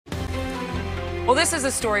Well, this is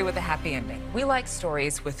a story with a happy ending. We like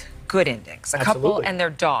stories with good endings. A couple and their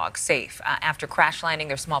dog safe after crash landing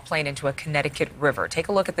their small plane into a Connecticut river. Take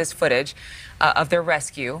a look at this footage of their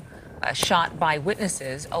rescue shot by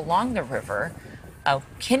witnesses along the river.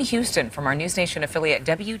 Ken Houston from our NewsNation affiliate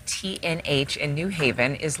WTNH in New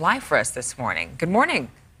Haven is live for us this morning. Good morning.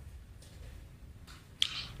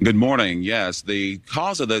 Good morning. Yes, the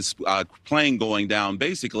cause of this plane going down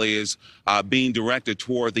basically is being directed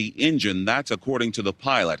toward the engine. That's according to the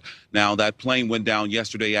pilot. Now, that plane went down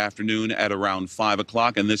yesterday afternoon at around 5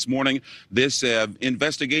 o'clock. And this morning, this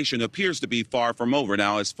investigation appears to be far from over.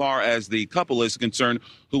 Now, as far as the couple is concerned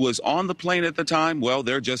who was on the plane at the time, well,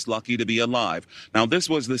 they're just lucky to be alive. Now, this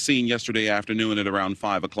was the scene yesterday afternoon at around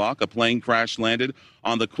 5 o'clock. A plane crash landed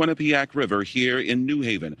on the Quinnipiac River here in New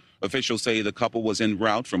Haven. Officials say the couple was en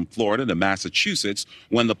route from Florida to Massachusetts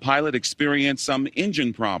when the pilot experienced some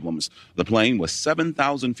engine problems. The plane was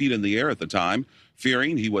 7,000 feet in the air at the time.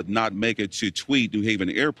 Fearing he would not make it to Tweed New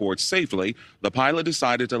Haven Airport safely, the pilot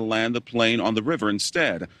decided to land the plane on the river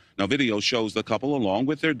instead. Now, video shows the couple along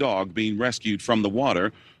with their dog being rescued from the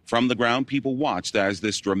water. From the ground, people watched as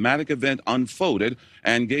this dramatic event unfolded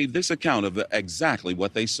and gave this account of exactly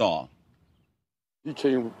what they saw. He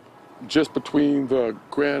came just between the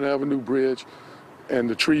Grand Avenue Bridge and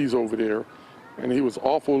the trees over there, and he was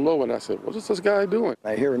awful low, and I said, what is this guy doing?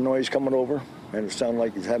 I hear a noise coming over, and it sounded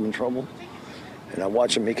like he's having trouble, and I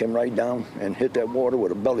watch him, he came right down and hit that water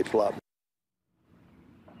with a belly flop.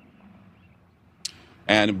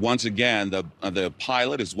 And once again, the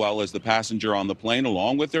pilot as well as the passenger on the plane,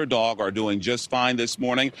 along with their dog, are doing just fine this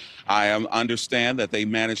morning. I understand that they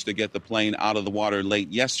managed to get the plane out of the water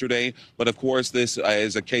late yesterday. But of course, this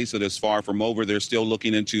is a case that is far from over. They're still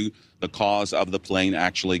looking into the cause of the plane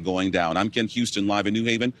actually going down. I'm Ken Houston, live in New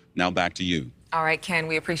Haven. Now back to you. All right, Ken,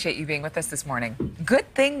 we appreciate you being with us this morning.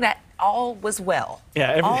 Good thing that all was well.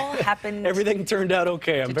 Yeah, all happened. Everything turned out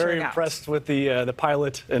okay. I'm very impressed with the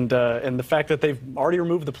pilot and the fact that they've already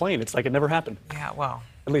removed the plane. It's like it never happened. Yeah, well,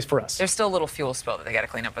 at least for us. There's still a little fuel spill that they got to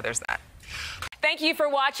clean up, but there's that. Thank you for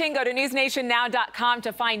watching. Go to newsnationnow.com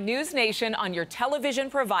to find NewsNation on your television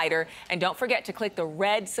provider. And don't forget to click the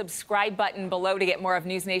red subscribe button below to get more of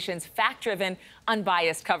NewsNation's fact-driven,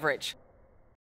 unbiased coverage.